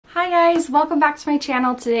Hi guys, welcome back to my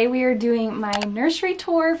channel. Today we are doing my nursery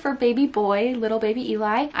tour for baby boy, little baby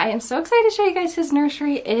Eli. I am so excited to show you guys his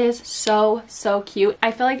nursery. It is so cute.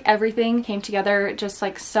 I feel like everything came together just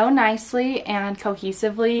like so nicely and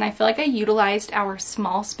cohesively. And I feel like I utilized our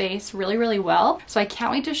small space really well. So I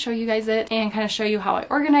can't wait to show you guys it and kind of show you how I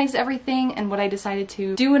organized everything and what I decided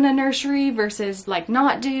to do in a nursery versus like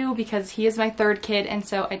not do, because he is my third kid and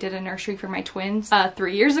so I did a nursery for my twins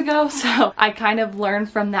 3 years ago. So I kind of learned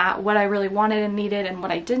from that what I really wanted and needed and what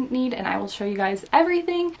I didn't need, and I will show you guys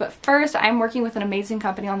everything. But first, I'm working with an amazing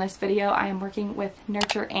company on this video. I am working with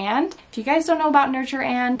Nurture And. If you guys don't know about Nurture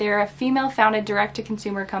And, they're a female-founded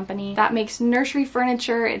direct-to-consumer company that makes nursery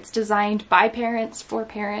furniture. It's designed by parents for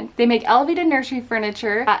parents. They make elevated nursery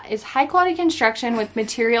furniture that is high-quality construction with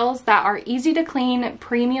materials that are easy to clean,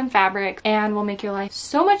 premium fabric, and will make your life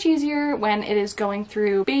so much easier when it is going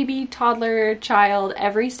through baby, toddler, child,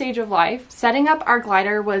 every stage of life. Setting up our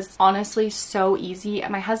glider was honestly so easy.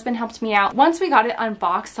 My husband helped me out. Once we got it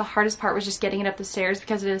unboxed, the hardest part was just getting it up the stairs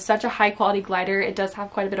because it is such a high quality glider. It does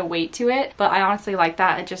have quite a bit of weight to it, but I honestly like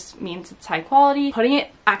that. It just means it's high quality. Putting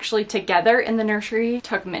it actually together in the nursery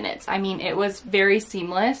took minutes. I mean, it was very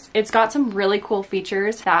seamless. It's got some really cool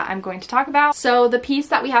features that I'm going to talk about. So the piece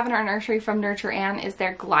that we have in our nursery from Nurture And is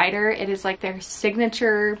their glider. It is like their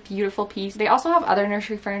signature beautiful piece. They also have other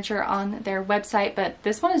nursery furniture on their website, but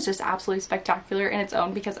this one is just absolutely spectacular in its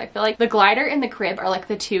own because I feel like the glider and the crib are like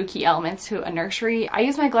the two key elements to a nursery. I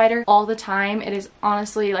use my glider all the time. It is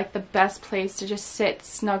honestly like the best place to just sit,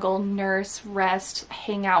 snuggle, nurse, rest,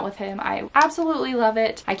 hang out with him. I absolutely love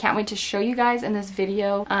it. I can't wait to show you guys in this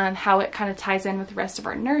video how it kind of ties in with the rest of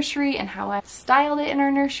our nursery and how I styled it in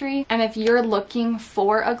our nursery. And if you're looking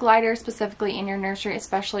for a glider specifically in your nursery,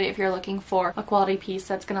 especially if you're looking for a quality piece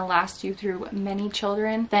that's going to last you through many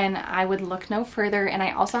children, then I would look no further. And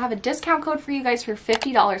I also have a discount code for you guys for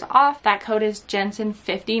 $50 off. That code is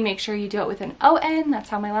Jenson50. Make sure you do it with an O-N. That's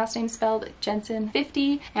how my last name's spelled,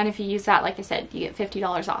 Jenson50. And if you use that, like I said, you get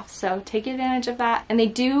 $50 off. So take advantage of that. And they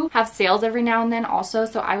do have sales every now and then also,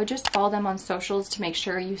 so I would just follow them on socials to make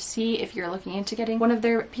sure you see if you're looking into getting one of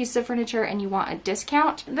their pieces of furniture and you want a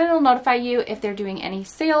discount. Then it'll notify you if they're doing any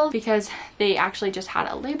sales, because they actually just had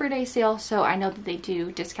a Labor Day sale, so I know that they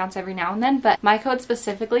do discounts every now and then, but my code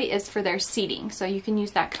specifically is for their seating, so you can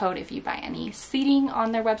use that code if you buy any seating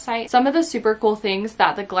on their website. Some of the super cool things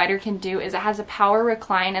that the glider can do is it has a power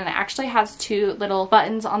recline, and it actually has two little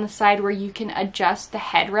buttons on the side where you can adjust the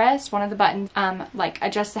headrest. One of the buttons like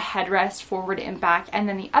adjusts the headrest forward and back, and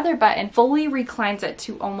then the other button fully reclines it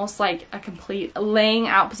to almost like a complete laying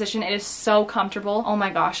out position. It is so comfortable. Oh my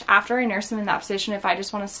gosh, after I nurse him in that position, if I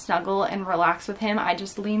just want to snuggle and relax with him, I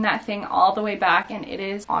just lean that thing all the way back, and it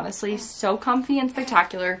is honestly so comfy and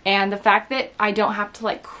spectacular. And the fact that I don't have to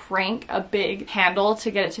like crank a big handle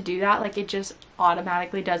to get it to do that, like it just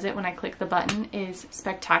automatically does it when I click the button, is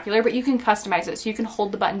spectacular. But you can customize it, so you can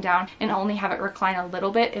hold the button down and only have it recline a little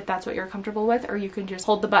bit if that's what you're comfortable with, or you can just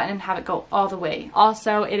hold the button and have it go all the way.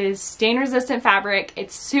 Also, it is stain resistant fabric.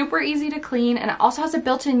 It's super easy to clean, and it also has a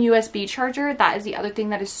built-in USB charger. That is the other thing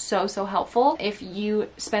that is so helpful. If you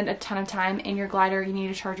spend a ton of time in your glider, you need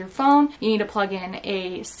to charge your phone, you need to plug in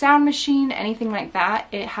a sound machine, anything like that,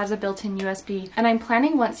 it has a built-in USB. And I'm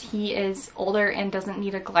planning, once he is older and doesn't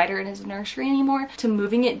need a glider in his nursery anymore, to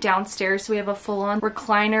moving it downstairs so we have a full-on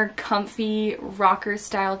recliner, comfy, rocker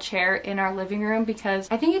style chair in our living room, because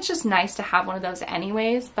I think it's just nice to have one of those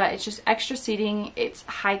anyways, but it's just extra seating, it's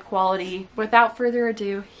high quality. Without further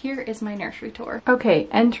ado, here is my nursery tour. Okay,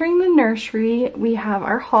 entering the nursery, we have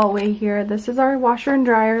our hallway here. This is our washer and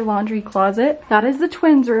dryer laundry closet. That is the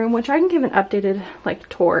twins room, which I can give an updated like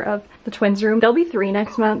tour of the twins room. They'll be 3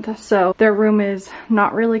 next month, so their room is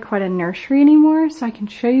not really quite a nursery anymore, so I can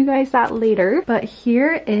show you guys that later. But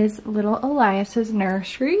here is little Elias's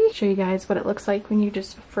nursery. Show you guys what it looks like when you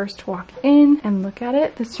just first walk in and look at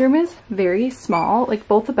it. This room is very small. Like,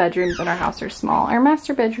 both the bedrooms in our house are small. Our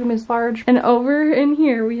master bedroom is large. And over in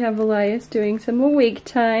here we have Elias doing some awake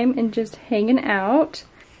time and just hanging out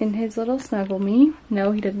in his little snuggle me.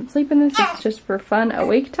 No, he doesn't sleep in this. It's just for fun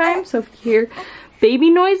awake time. So if you hear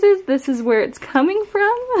baby noises, this is where it's coming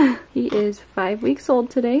from. He is 5 weeks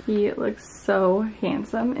old today. He looks so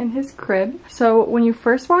handsome in his crib. So when you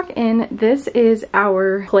first walk in, this is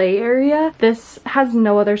our play area. This has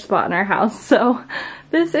no other spot in our house, so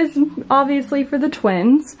This is obviously for the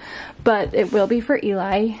twins, but it will be for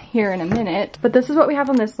Eli here in a minute. But this is what we have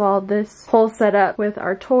on this wall, this whole setup with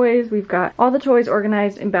our toys. We've got all the toys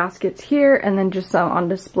organized in baskets here and then just some on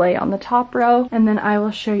display on the top row. And then I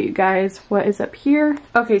will show you guys what is up here.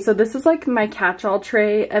 Okay, so this is like my catch-all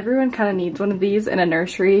tray. Everyone kind of needs one of these in a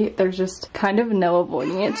nursery. There's just kind of no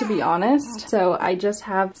avoiding it, to be honest. So I just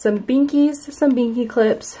have some binkies, some binky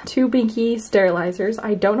clips, 2 binky sterilizers.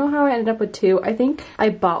 I don't know how I ended up with 2. I think I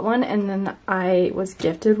bought one and then I was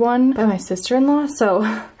gifted one by my sister-in-law,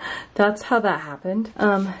 so that's how that happened.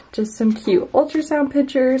 Just some cute ultrasound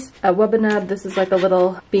pictures, a Webinub. This is like a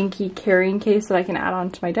little binky carrying case that I can add on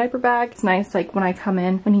to my diaper bag. It's nice, like when I come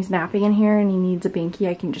in, when he's napping in here and he needs a binky,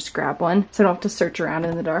 I can just grab one, so I don't have to search around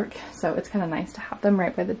in the dark. So it's kind of nice to have them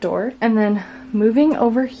right by the door. And then moving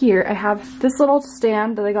over here, I have this little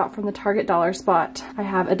stand that I got from the Target dollar spot. I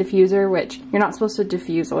have a diffuser, which you're not supposed to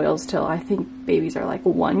diffuse oils till I think babies are like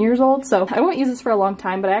 1 year old, so I won't use this for a long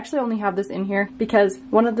time, but I actually only have this in here because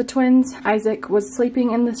one of the twins, Isaac, was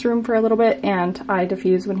sleeping in this room for a little bit and I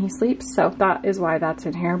diffuse when he sleeps, so that is why that's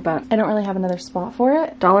in here, but I don't really have another spot for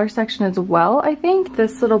it. Dollar section as well, I think.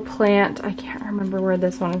 This little plant, I can't remember where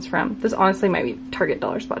this one is from. This honestly might be Target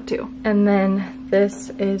dollar spot too. And then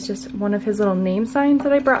this is just one of his little name signs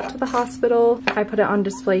that I brought to the hospital. I put it on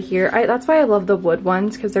display here. That's why I love the wood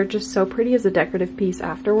ones, because they're just so pretty as a decorative piece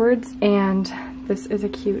afterwards. And this is a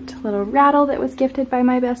cute little rattle that was gifted by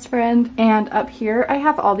my best friend. And up here, I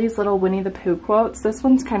have all these little Winnie the Pooh quotes. This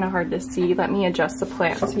one's kind of hard to see. Let me adjust the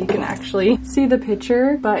plant so you can actually see the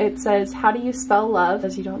picture. But it says, "How do you spell love?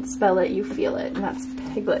 As you don't spell it, you feel it." And that's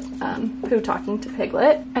Piglet, Pooh talking to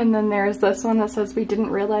Piglet. And then there's this one that says, "We didn't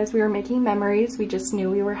realize we were making memories. We just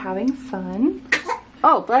knew we were having fun."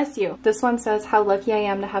 Oh, bless you. This one says, "How lucky I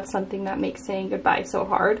am to have something that makes saying goodbye so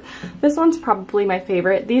hard." This one's probably my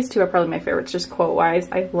favorite. These two are probably my favorites, just quote-wise.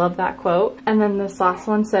 I love that quote. And then this last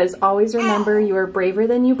one says, "Always remember you are braver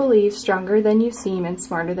than you believe, stronger than you seem, and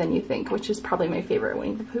smarter than you think," which is probably my favorite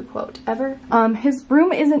Winnie the Pooh quote ever. His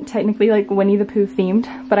room isn't technically like Winnie the Pooh themed,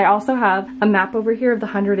 but I also have a map over here of the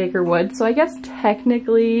 100-acre woods. So I guess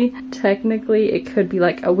technically it could be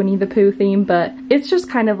like a Winnie the Pooh theme, but it's just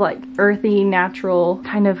kind of like earthy, natural,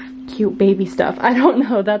 kind of cute baby stuff. I don't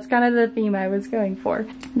know, that's kind of the theme I was going for.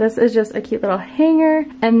 This is just a cute little hanger,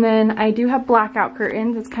 and then I do have blackout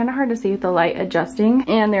curtains. It's kind of hard to see with the light adjusting,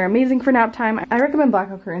 and they're amazing for nap time. I recommend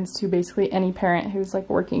blackout curtains to basically any parent who's like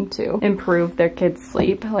working to improve their kids'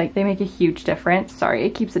 sleep. Like, they make a huge difference. Sorry,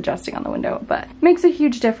 it keeps adjusting on the window, but makes a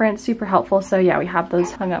huge difference, super helpful. So yeah, we have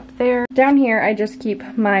those hung up there. Down here, I just keep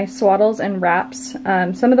my swaddles and wraps.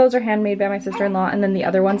 Some of those are handmade by my sister-in-law, and then the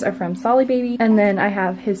other ones are from Solly Baby. And then I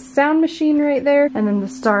have his sound machine right there, and then the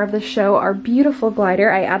star of the show, our beautiful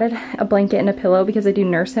glider. I added a blanket and a pillow because I do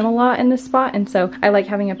nurse him a lot in this spot, and so I like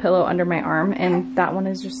having a pillow under my arm, and that one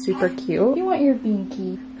is just super cute. You want your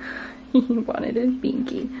binky. He wanted his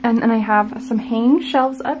binky. And then I have some hanging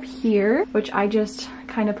shelves up here, which I just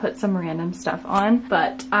kind of put some random stuff on,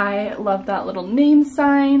 but I love that little name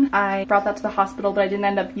sign. I brought that to the hospital, but I didn't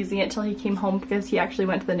end up using it till he came home because he actually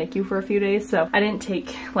went to the NICU for a few days, so I didn't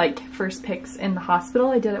take like first pics in the hospital.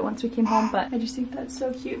 I did it once we came home, but I just think that's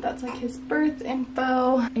so cute. That's like his birth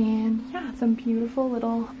info, and yeah, some beautiful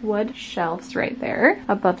little wood shelves right there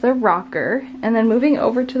above the rocker. And then moving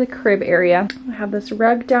over to the crib area, I have this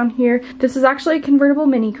rug down here. This is actually a convertible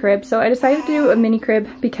mini crib, so I decided to do a mini crib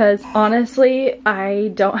because honestly, I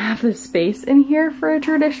don't have the space in here for a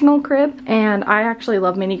traditional crib, and I actually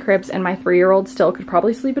love mini cribs, and my 3-year-old still could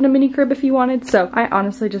probably sleep in a mini crib if he wanted, so I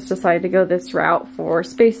honestly just decided to go this route for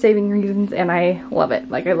space-saving reasons, and I love it.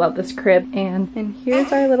 Like, I love this crib. And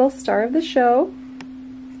here's our little star of the show.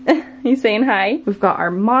 He's saying hi. We've got our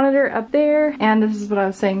monitor up there, and this is what I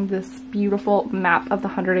was saying, this beautiful map of the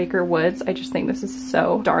 100-acre woods. I just think this is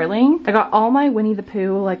so darling. I got all my Winnie the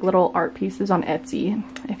Pooh like little art pieces on Etsy,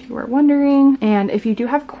 if you were wondering. And if you do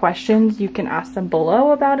have questions, you can ask them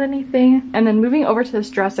below about anything. And then moving over to this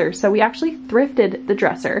dresser. So we actually thrifted the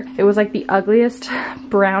dresser. It was like the ugliest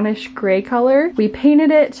brownish gray color. We painted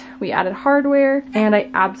it, we added hardware, and I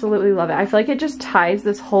absolutely love it. I feel like it just ties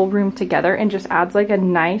this whole room together and just adds like a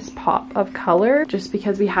nice pop of color, just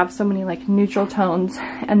because we have so many like neutral tones,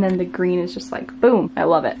 and then the green is just like boom. I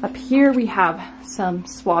love it. Up here we have some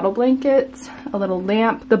swaddle blankets, a little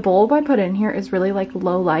lamp. The bulb I put in here is really like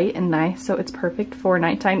low light and nice, so it's perfect for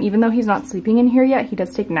nighttime. Even though he's not sleeping in here yet, he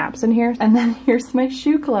does take naps in here. And then here's my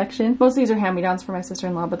shoe collection. Most of these are hand-me-downs for my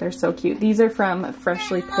sister-in-law, but they're so cute. These are from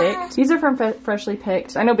Freshly Picked. These are from Freshly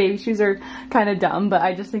Picked. I know baby shoes are kind of dumb, but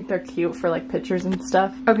I just think they're cute for like pictures and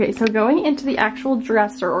stuff. Okay, so going into the actual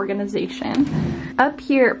dresser organization, Up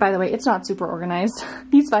here, by the way, it's not super organized.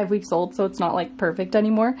 He's 5 weeks old, so it's not like perfect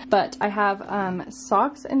anymore. But I have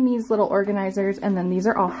socks and these little organizers, and then these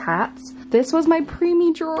are all hats. This was my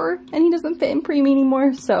preemie drawer, and he doesn't fit in preemie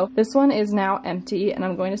anymore. So this one is now empty, and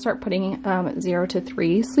I'm going to start putting 0 to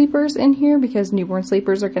 3 sleepers in here because newborn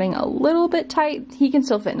sleepers are getting a little bit tight. He can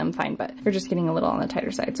still fit in them fine, but they're just getting a little on the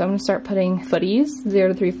tighter side. So I'm gonna start putting footies, 0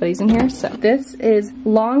 to 3 footies in here. So this is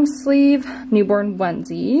long sleeve newborn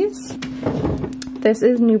onesies. This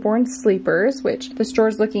is newborn sleepers, which this drawer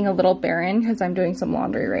is looking a little barren because I'm doing some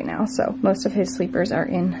laundry right now. So most of his sleepers are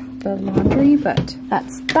in the laundry, but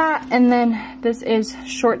that's that. And then this is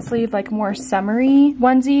short sleeve, like more summery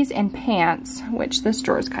onesies and pants, which this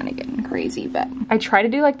drawer is kind of getting crazy, but I try to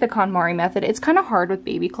do like the KonMari method. It's kind of hard with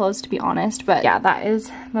baby clothes, to be honest, but yeah, that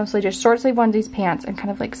is mostly just short sleeve onesies, pants, and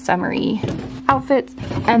kind of like summery outfits.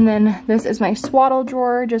 And then this is my swaddle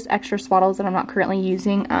drawer, just extra swaddles that I'm not currently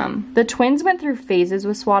using. The twins went through phases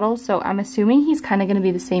with swaddles, so I'm assuming he's kind of going to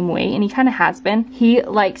be the same way, and he kind of has been. He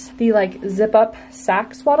likes the like zip up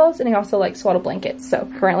sack swaddles, and he also likes swaddle blankets. So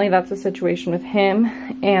currently that's the situation with him,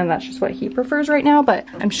 and that's just what he prefers right now, but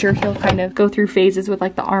I'm sure he'll kind of go through phases with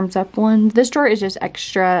like the arms up one. This drawer is just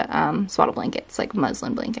extra swaddle blankets, like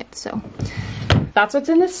muslin blankets. So that's what's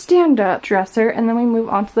in the stand-up dresser, and then we move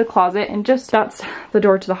on to the closet, and just that's the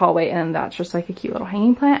door to the hallway, and that's just like a cute little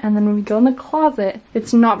hanging plant. And then when we go in the closet,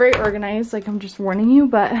 it's not very organized, like I'm just warning you,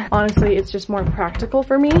 but honestly it's just more practical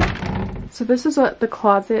for me. So this is what the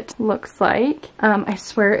closet looks like. I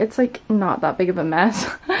swear it's like not that big of a mess.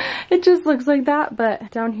 It just looks like that,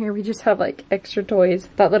 but down here we just have like extra toys,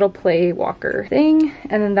 that little play walker thing,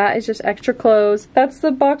 and then that is just extra clothes. That's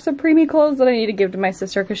the box of preemie clothes that I need to give to my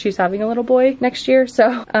sister because she's having a little boy next year.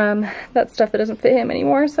 So that's stuff that doesn't fit him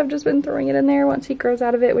anymore, so I've just been throwing it in there once he grows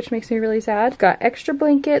out of it, which makes me really sad. Got extra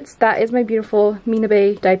blankets. That is my beautiful Mina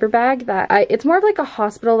Bay diaper bag. It's more of like a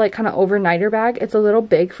hospital, like kind of overnighter bag. It's a little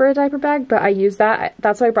big for a diaper bag, but I use that.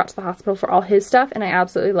 That's what I brought to the hospital for all his stuff, and I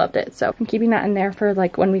absolutely loved it. So I'm keeping that in there for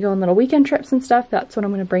like when we go on little weekend trips and stuff. That's what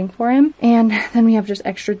I'm going to bring for him. And then we have just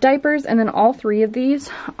extra diapers, and then all 3 of these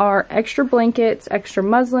are extra blankets, extra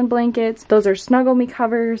muslin blankets. Those are Snuggle Me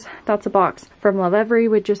covers. That's a box from Lovevery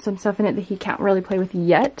with just some stuff in it that he can't really play with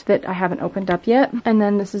yet, that I haven't opened up yet. And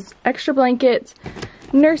then this is extra blankets,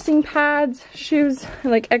 nursing pads, shoes,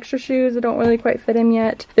 like extra shoes that don't really quite fit him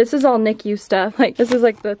yet. This is all NICU stuff. Like this is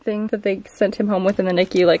like the thing that they sent him home with in the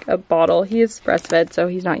NICU, like a bottle. He is breastfed, so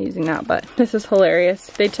he's not using that, but this is hilarious.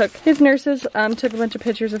 They took, his nurses took a bunch of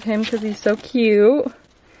pictures of him because he's so cute.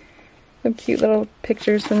 Some cute little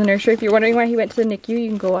pictures from the nursery. If you're wondering why he went to the NICU, you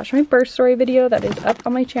can go watch my birth story video that is up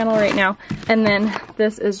on my channel right now. And then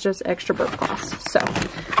this is just extra burp cloths. So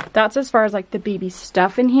that's as far as like the baby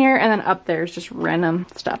stuff in here, and then up there is just random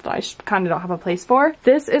stuff that I kind of don't have a place for.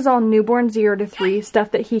 This is all newborn 0 to 3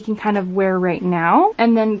 stuff that he can kind of wear right now,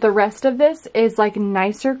 and then the rest of this is like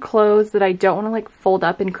nicer clothes that I don't want to like fold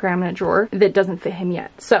up and cram in a drawer that doesn't fit him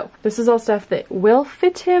yet. So this is all stuff that will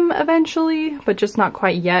fit him eventually, but just not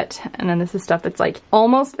quite yet. And then this is stuff that's like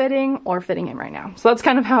almost fitting or fitting him right now. So that's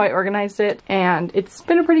kind of how I organized it, and it's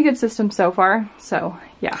been a pretty good system so far. So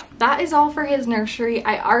yeah, that is all for his nursery.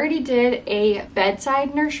 I already did a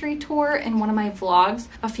bedside nursery tour in one of my vlogs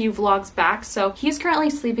a few vlogs back. So he's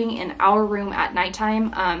currently sleeping in our room at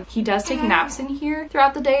nighttime. He does take naps in here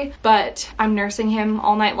throughout the day, but I'm nursing him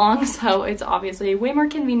all night long, so it's obviously way more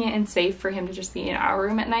convenient and safe for him to just be in our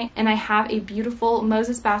room at night. And I have a beautiful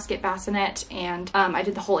Moses basket bassinet, and I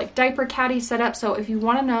did the whole like diaper caddy setup. So if you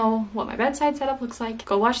want to know what my bedside setup looks like,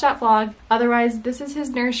 go watch that vlog. Otherwise, this is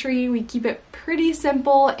his nursery. We keep it pretty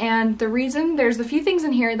simple, and the reason, there's a few things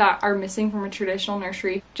in here that are missing from a traditional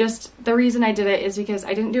nursery. Just the reason I did it is because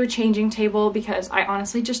I didn't do a changing table, because I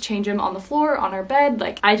honestly just change him on the floor on our bed.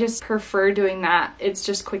 Like I just prefer doing that. It's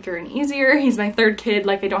just quicker and easier. He's my 3rd kid.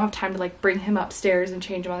 Like I don't have time to like bring him upstairs and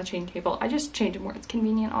change him on the changing table. I just change him where it's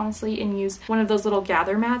convenient, honestly, and use one of those little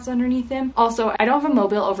gather mats underneath him. Also, I don't have a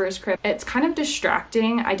mobile over his crib. It's kind of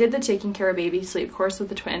distracting. I did the taking care of baby sleep course with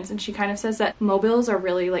the twins, and she kind of says that mobiles are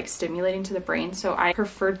really like stimulating to the brain, so I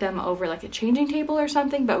preferred them over like a changing table or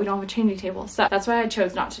something, but we don't have a changing table, so that's why I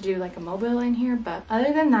chose not to do like a mobile in here. But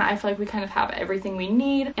other than that, I feel like we kind of have everything we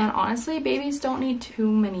need, and honestly, babies don't need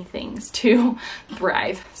too many things to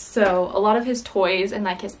thrive. So a lot of his toys and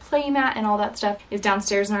like his play mat and all that stuff is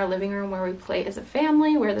downstairs in our living room where we play as a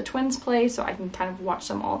family, where the twins play, so I can kind of watch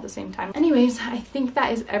them all at the same time. Anyways, I think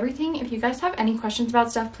that is everything. If you guys have any questions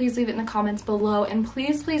about stuff, please leave it in the comments below, and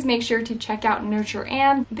please make sure to check out Nurture,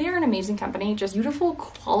 and they're an amazing company. Just beautiful affordable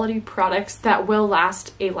quality products that will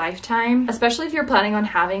last a lifetime, especially if you're planning on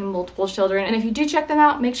having multiple children. And if you do check them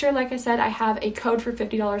out, make sure, like I said, I have a code for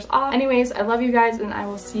 $50 off. Anyways, I love you guys and I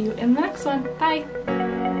will see you in the next one. Bye.